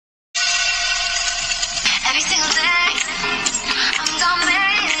Every single day, I'm gonna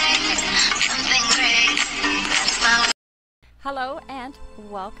make something great. That's my... Hello and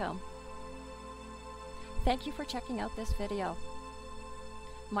welcome. Thank you for checking out this video.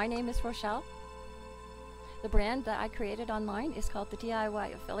 My name is Rochelle. The brand that I created online is called the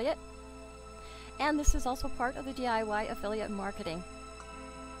DIY Affiliate, and this is also part of the DIY Affiliate Marketing.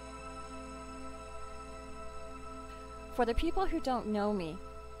 For the people who don't know me,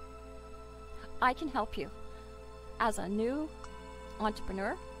 I can help you as a new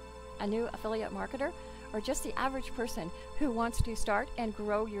entrepreneur, a new affiliate marketer, or just the average person who wants to start and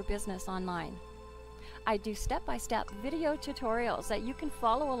grow your business online. I do step-by-step video tutorials that you can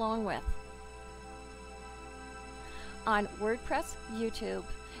follow along with on WordPress, YouTube,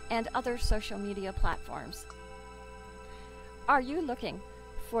 and other social media platforms. Are you looking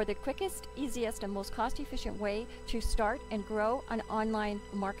for the quickest, easiest, and most cost-efficient way to start and grow an online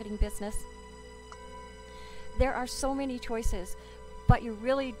marketing business? There are so many choices, but you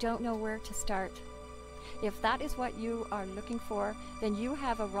really don't know where to start. If that is what you are looking for, then you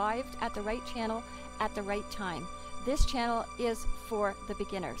have arrived at the right channel at the right time. This channel is for the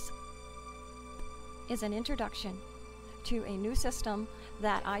beginners. Is an introduction to a new system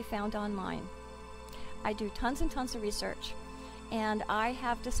that I found online. I do tons and tons of research, and I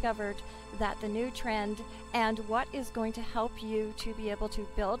have discovered that the new trend and what is going to help you to be able to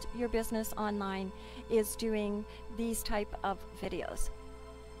build your business online is doing these type of videos.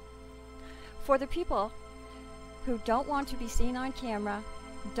 For the people who don't want to be seen on camera,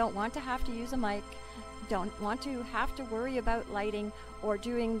 don't want to have to use a mic, don't want to have to worry about lighting or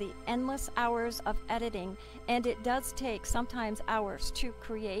doing the endless hours of editing, and it does take sometimes hours to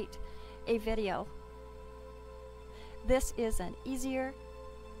create a video. This is an easier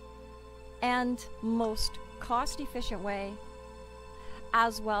and most cost-efficient way,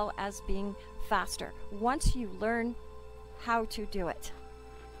 as well as being faster once you learn how to do it.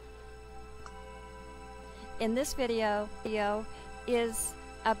 In this video is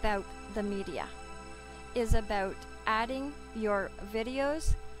about the media, is about adding your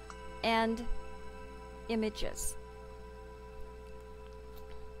videos and images.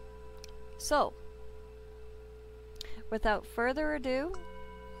 So, without further ado,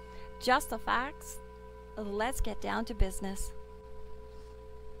 just the facts, let's get down to business.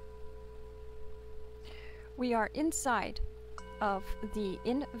 We are inside of the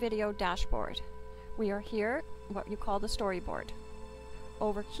InVideo dashboard. We are here, what you call the storyboard.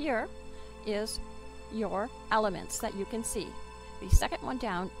 Over here is your elements that you can see. The second one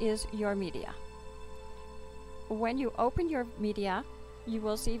down is your media. When you open your media, you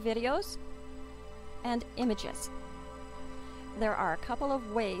will see videos and images. There are a couple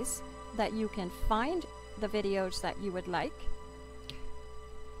of ways that you can find the videos that you would like.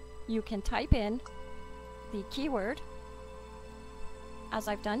 You can type in the keyword, as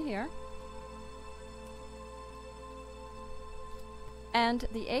I've done here, and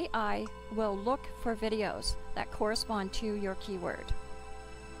the AI will look for videos that correspond to your keyword.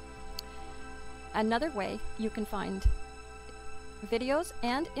 Another way you can find videos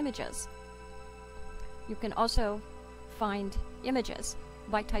and images. You can also find images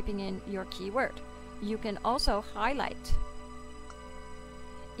by typing in your keyword. You can also highlight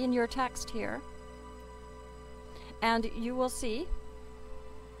in your text here, and you will see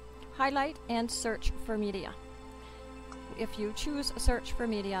highlight and search for media. If you choose search for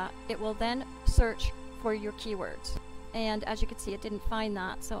media, it will then search for your keywords. And as you can see, it didn't find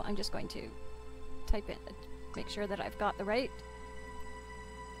that, so I'm just going to type in, make sure that I've got the right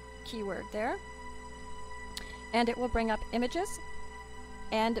keyword there. And it will bring up images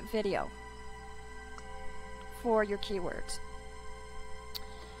and video for your keywords.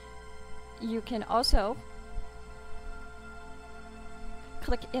 You can also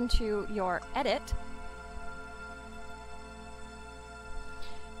click into your edit,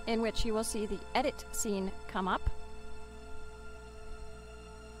 in which you will see the edit scene come up.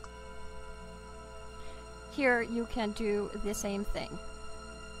 Here you can do the same thing,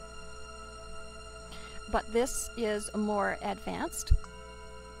 but this is more advanced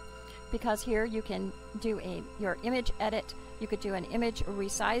because here you can do your image edit, you could do an image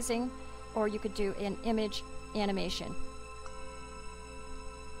resizing, or you could do an image animation.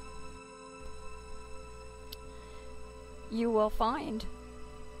 You will find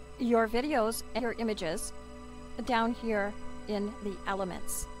your videos and your images down here in the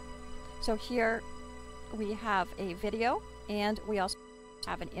elements. So here we have a video and we also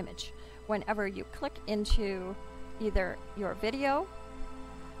have an image. Whenever you click into either your video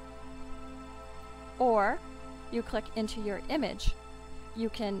or you click into your image, you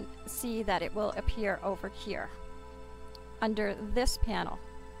can see that it will appear over here under this panel.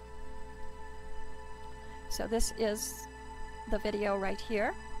 So this is the video right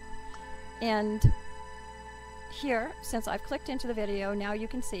here, and here, since I've clicked into the video, now you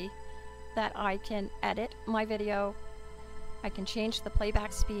can see that I can edit my video, I can change the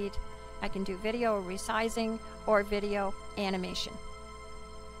playback speed, I can do video resizing or video animation.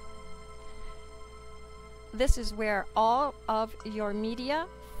 This is where all of your media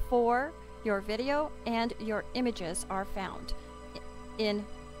for your video and your images are found in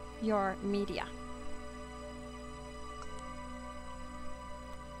your media.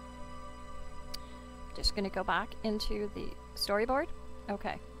 Just going to go back into the storyboard.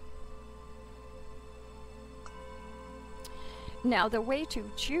 Okay. Now the way to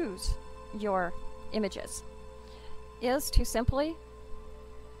choose your images is to simply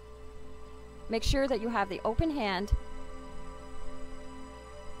make sure that you have the open hand,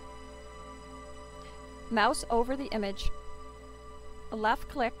 mouse over the image, left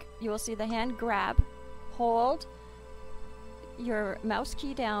click, you will see the hand grab, hold your mouse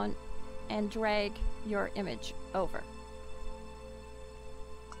key down and drag your image over.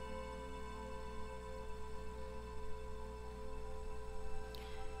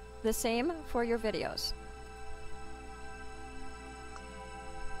 The same for your videos.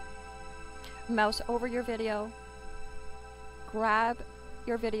 Mouse over your video, grab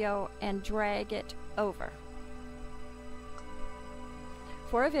your video and drag it over.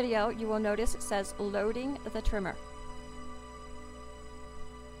 For a video, you will notice it says loading the trimmer.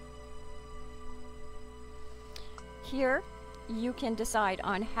 Here, you can decide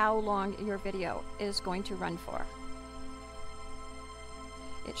on how long your video is going to run for.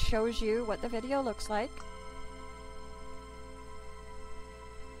 It shows you what the video looks like.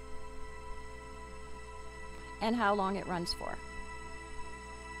 And how long it runs for.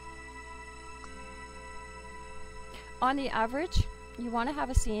 On the average, you want to have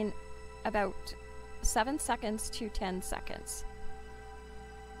a scene about 7 seconds to 10 seconds.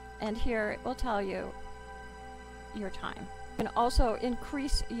 And here it will tell you your time. You can also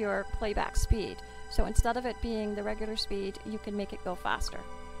increase your playback speed. So instead of it being the regular speed, you can make it go faster.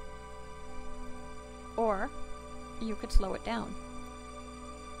 Or you could slow it down.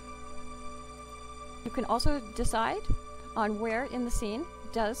 You can also decide on where in the scene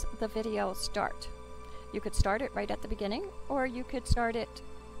does the video start. You could start it right at the beginning, or you could start it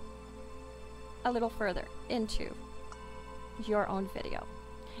a little further into your own video.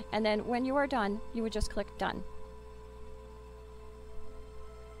 And then when you are done, you would just click done.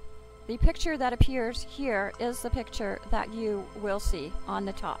 The picture that appears here is the picture that you will see on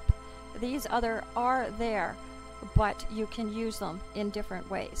the top. These other are there, but you can use them in different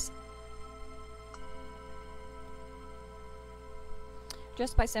ways.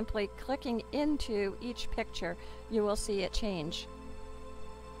 Just by simply clicking into each picture, you will see it change.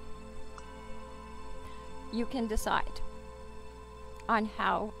 You can decide on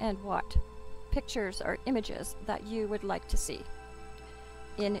how and what pictures or images that you would like to see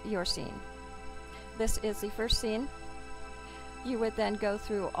in your scene. This is the first scene. You would then go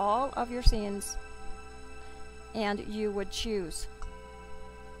through all of your scenes and you would choose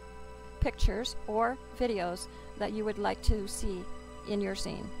pictures or videos that you would like to see in your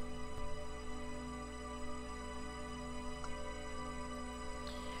scene.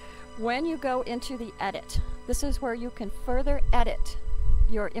 When you go into the edit, this is where you can further edit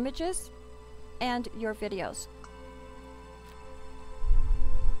your images and your videos.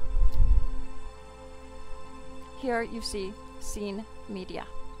 Here you see scene media.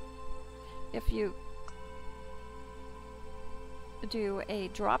 If you do a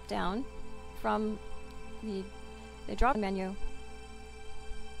drop down from the drop menu,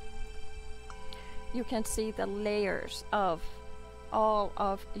 you can see the layers of all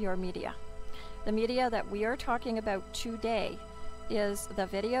of your media. The media that we are talking about today is the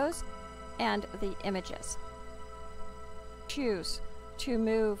videos and the images. Choose to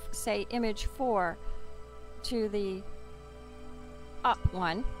move, say, image 4 to the up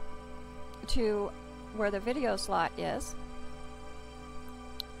one, to where the video slot is,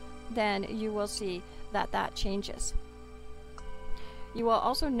 then you will see that that changes. You will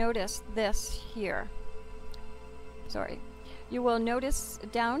also notice this here. Sorry. You will notice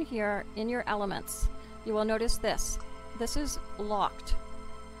down here in your elements, you will notice this. This is locked.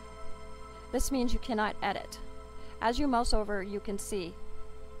 This means you cannot edit. As you mouse over, you can see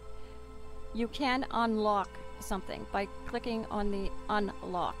you can unlock something by clicking on the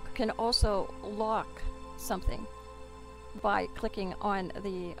unlock. You can also lock something by clicking on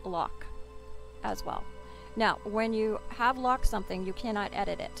the lock as well. Now, when you have locked something, you cannot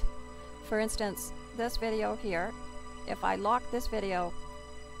edit it. For instance, this video here, if I lock this video,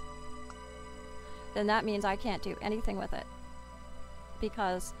 then that means I can't do anything with it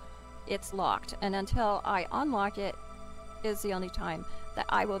because it's locked. And until I unlock it is the only time that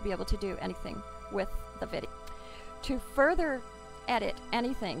I will be able to do anything with the video. To further edit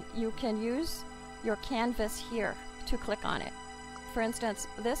anything, you can use your canvas here to click on it. For instance,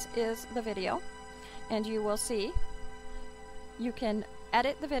 this is the video, and you will see you can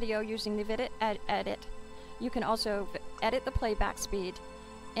edit the video using the video edit. You can also edit the playback speed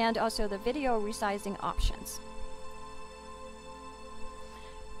and also the video resizing options.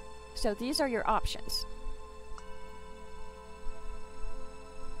 So these are your options.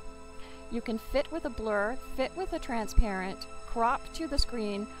 You can fit with a blur, fit with a transparent, crop to the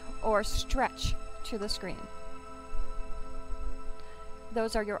screen, or stretch to the screen.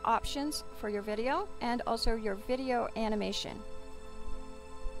 Those are your options for your video and also your video animation.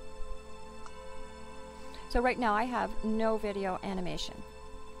 So right now I have no video animation.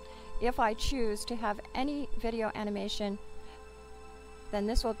 If I choose to have any video animation, then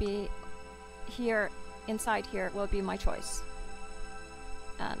this will be here, inside here will be my choice.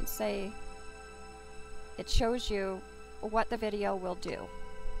 And say it shows you what the video will do,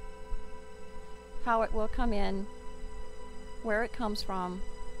 how it will come in, where it comes from,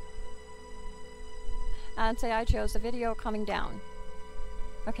 and say I chose the video coming down.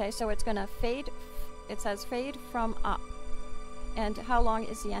 Okay, so it's going to fade. It says fade from up. And how long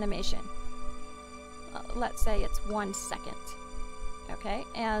is the animation? Let's say it's 1 second. Okay,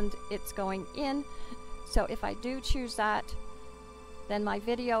 and it's going in. So if I do choose that, then my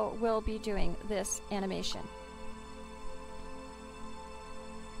video will be doing this animation.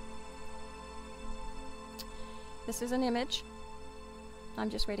 This is an image. I'm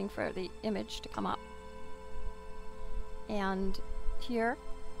just waiting for the image to come up. And here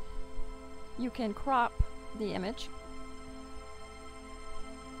you can crop the image.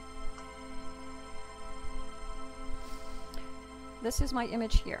 This is my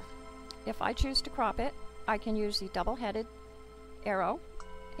image here. If I choose to crop it, I can use the double-headed arrow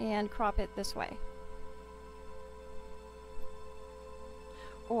and crop it this way.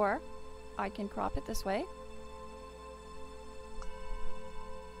 Or I can crop it this way.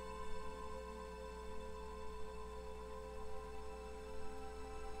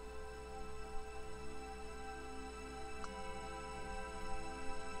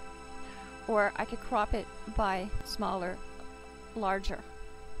 Or I could crop it by smaller, larger.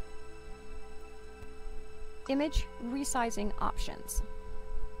 Image resizing options.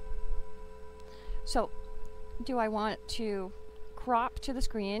 So, do I want to crop to the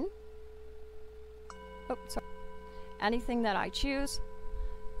screen? Oh, sorry. Anything that I choose,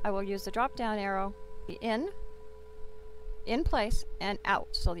 I will use the drop-down arrow, in place, and out.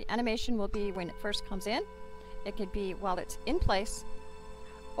 So the animation will be when it first comes in. It could be while it's in place,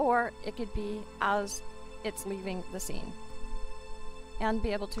 or it could be as it's leaving the scene. And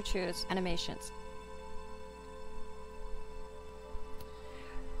be able to choose animations.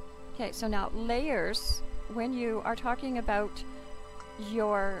 Okay, so now layers, when you are talking about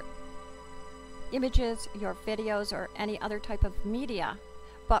your images, your videos, or any other type of media,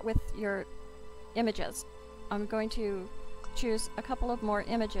 but with your images, I'm going to choose a couple of more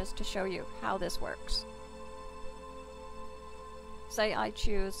images to show you how this works. Say I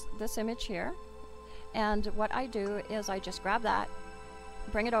choose this image here, and what I do is I just grab that,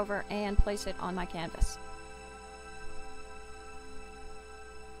 bring it over, and place it on my canvas.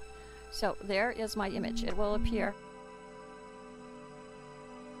 So there is my image. It will appear.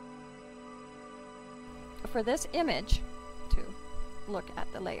 For this image, to look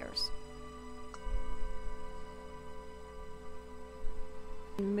at the layers.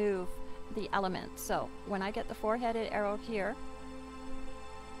 Move the element. So when I get the four-headed arrow here,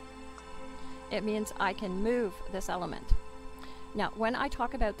 it means I can move this element. Now, when I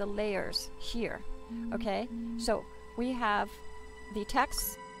talk about the layers here, okay, so we have the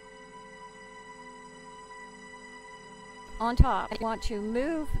text on top. I want to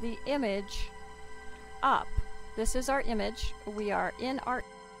move the image up. This is our image. We are in our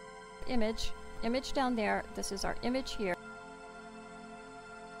image down there. This is our image here.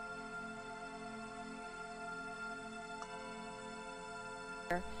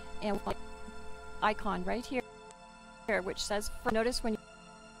 And icon right here, which says, notice when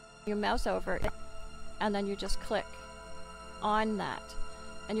you mouse over it, and then you just click on that.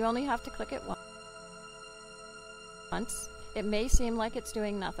 And you only have to click it once. It may seem like it's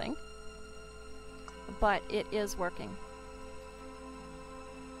doing nothing, but it is working.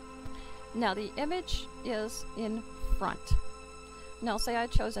 Now the image is in front. Now say I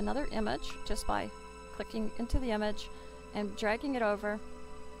chose another image just by clicking into the image and dragging it over.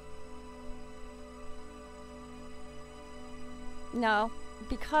 Now,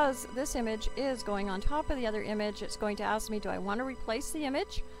 because this image is going on top of the other image, it's going to ask me, do I want to replace the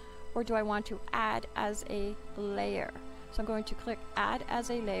image or do I want to add as a layer? So I'm going to click Add as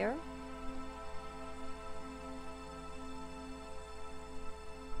a Layer.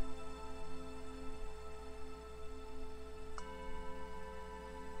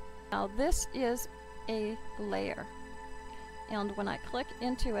 Now this is a layer, and when I click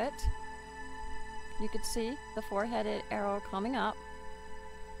into it, you can see the four-headed arrow coming up.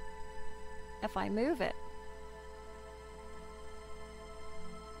 If I move it,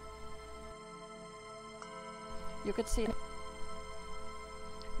 you could see.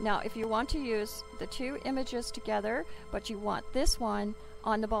 Now if you want to use the two images together, but you want this one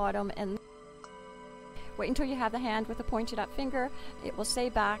on the bottom, and wait until you have the hand with the pointed up finger, it will say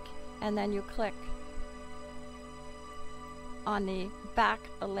back, and then you click on the back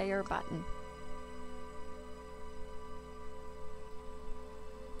layer button.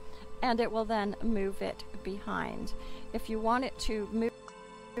 And it will then move it behind. If you want it to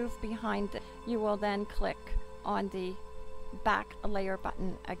move behind, you will then click on the back layer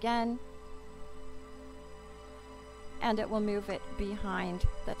button again, and it will move it behind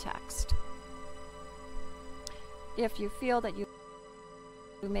the text. If you feel that you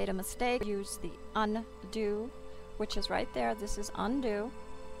made a mistake, use the undo, which is right there. This is undo.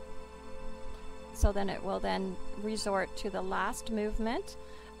 So then it will then resort to the last movement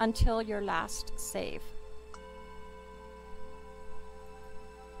until your last save.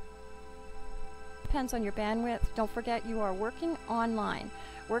 Depends on your bandwidth. Don't forget you are working online.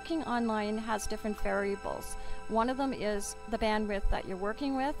 Working online has different variables. One of them is the bandwidth that you're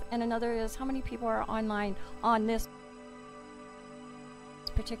working with, and another is how many people are online on this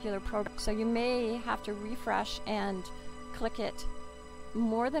particular program. So you may have to refresh and click it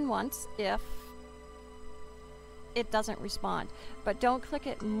more than once if it doesn't respond. But don't click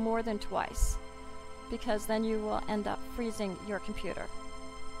it more than twice, because then you will end up freezing your computer.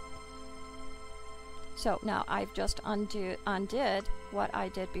 So now I've just undid what I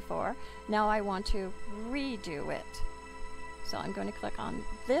did before. Now I want to redo it. So I'm going to click on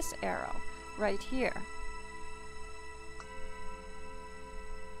this arrow right here.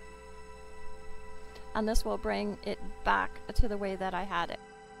 And this will bring it back to the way that I had it.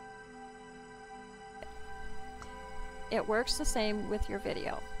 It works the same with your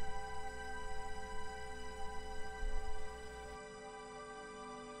video.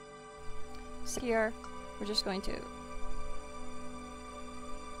 So here, we're just going to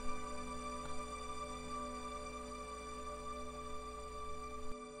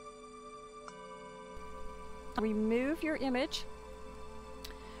remove your image.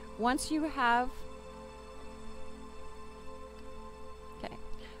 Once you have, okay,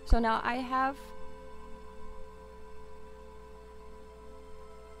 so now I have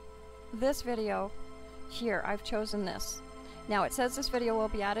this video here. I've chosen this. Now it says this video will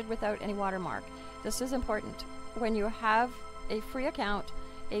be added without any watermark. This is important. When you have a free account,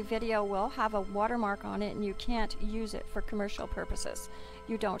 a video will have a watermark on it and you can't use it for commercial purposes.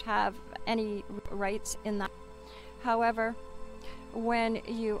 You don't have any rights in that. However, when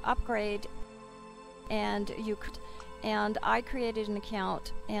you upgrade and I created an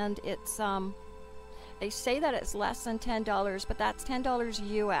account, and it's they say that it's less than $10, but that's $10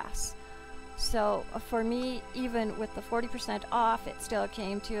 US. So for me, even with the 40% off, it still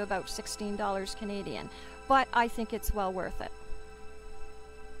came to about $16 Canadian, but I think it's well worth it.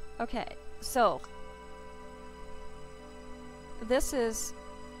 Okay, so this is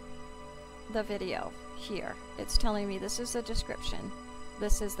the video here. It's telling me this is the description,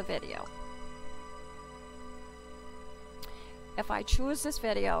 this is the video. If I choose this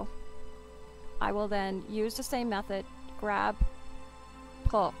video, I will then use the same method, grab,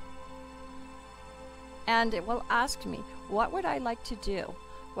 pull. And it will ask me, what would I like to do?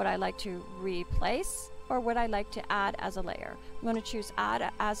 Would I like to replace, or would I like to add as a layer? I'm going to choose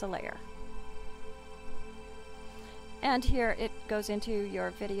add as a layer. And here it goes into your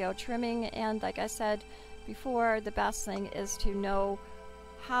video trimming, and like I said before, the best thing is to know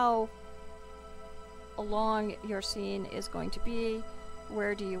how long your scene is going to be.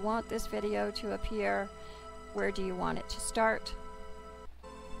 Where do you want this video to appear? Where do you want it to start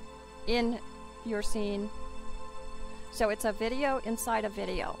in your scene? So it's a video inside a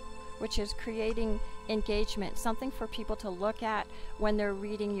video, which is creating engagement, something for people to look at when they're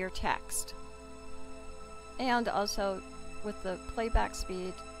reading your text. And also with the playback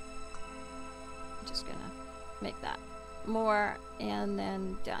speed, just gonna make that more and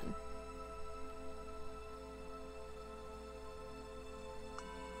then done.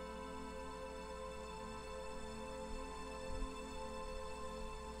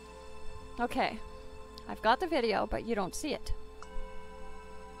 Okay, I've got the video, but you don't see it.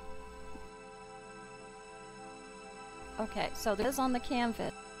 Okay, so this is on the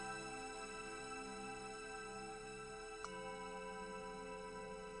canvas.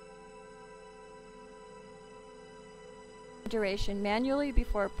 Duration manually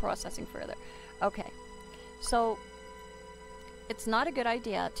before processing further. Okay, so it's not a good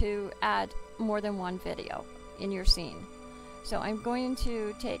idea to add more than one video in your scene. So I'm going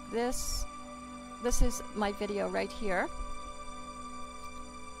to take this. This is my video right here.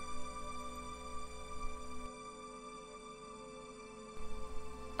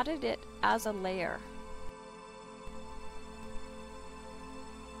 Added it as a layer.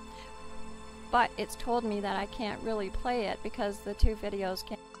 But it's told me that I can't really play it because the two videos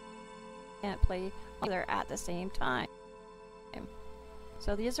can't play either at the same time.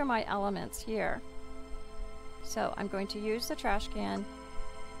 So these are my elements here. So I'm going to use the trash can.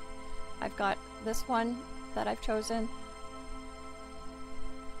 I've got this one that I've chosen.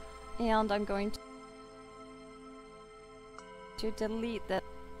 And I'm going to delete that.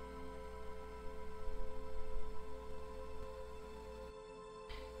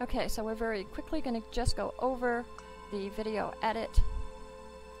 Okay, so we're very quickly going to just go over the video edit.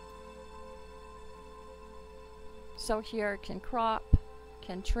 So here can crop,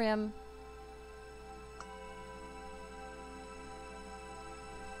 can trim,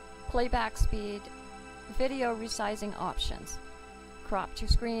 playback speed, video resizing options, crop to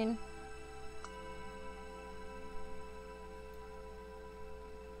screen,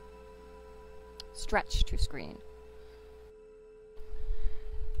 stretch to screen.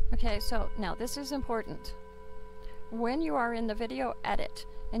 Okay, so now this is important. When you are in the video edit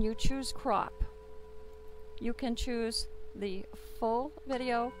and you choose crop, you can choose the full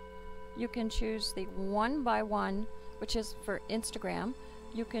video, you can choose the 1:1, which is for Instagram,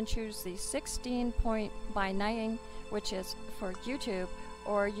 you can choose the 16:9, which is for YouTube,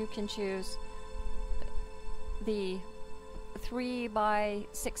 or you can choose the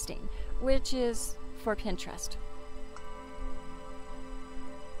 3:16, which is for Pinterest.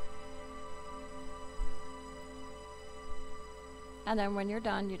 And then when you're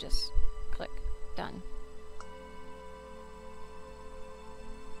done, you just click done.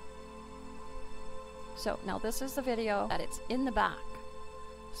 So now this is the video that it's in the back.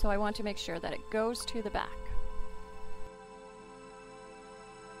 So I want to make sure that it goes to the back.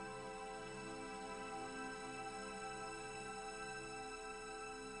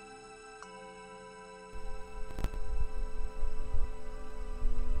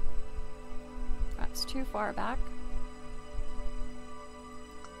 That's too far back.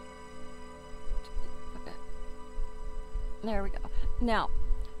 There we go. Now,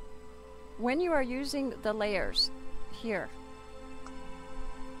 when you are using the layers here,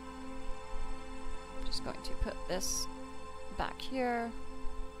 I'm just going to put this back here.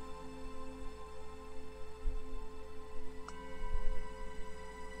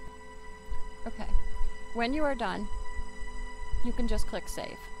 Okay. When you are done, you can just click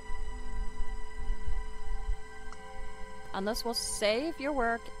save. And this will save your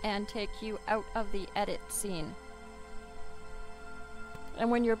work and take you out of the edit scene. And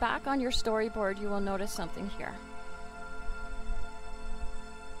when you're back on your storyboard, you will notice something here.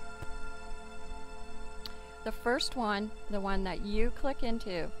 The first one, the one that you click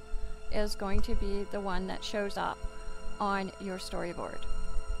into, is going to be the one that shows up on your storyboard.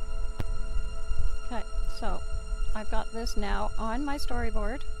 Okay, so I've got this now on my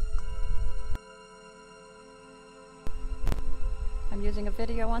storyboard. I'm using a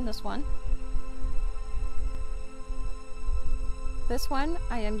video on this one. This one,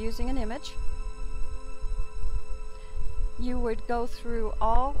 I am using an image. You would go through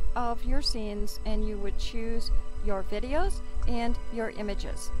all of your scenes and you would choose your videos and your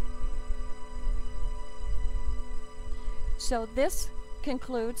images. So this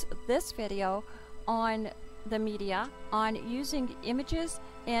concludes this video on the media, on using images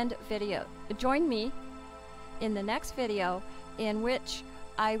and video. Join me in the next video in which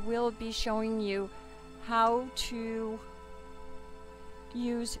I will be showing you how to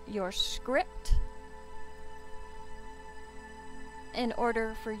use your script in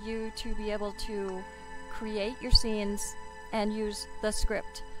order for you to be able to create your scenes and use the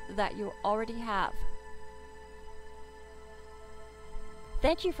script that you already have.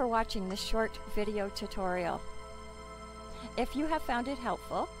 Thank you for watching this short video tutorial. If you have found it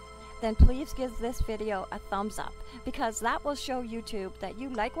helpful, then please give this video a thumbs up, because that will show YouTube that you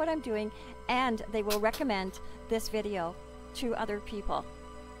like what I'm doing, and they will recommend this video to other people,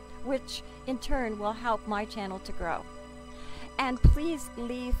 which in turn will help my channel to grow. And please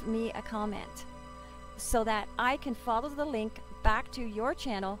leave me a comment so that I can follow the link back to your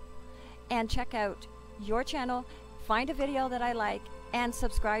channel and check out your channel, find a video that I like, and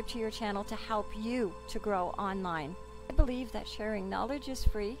subscribe to your channel to help you to grow online. I believe that sharing knowledge is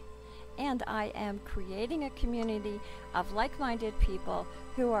free, and I am creating a community of like-minded people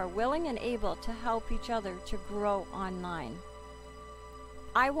who are willing and able to help each other to grow online.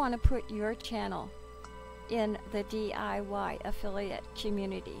 I want to put your channel in the DIY affiliate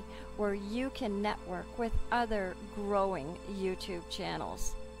community where you can network with other growing YouTube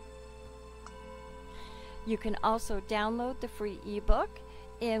channels. You can also download the free ebook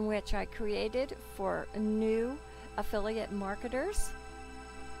in which I created for new affiliate marketers.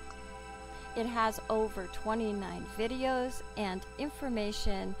 It has over 29 videos and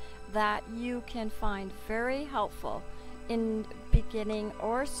information that you can find very helpful in beginning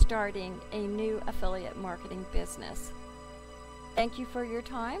or starting a new affiliate marketing business. Thank you for your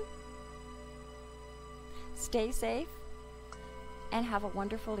time. Stay safe and have a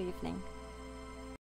wonderful evening.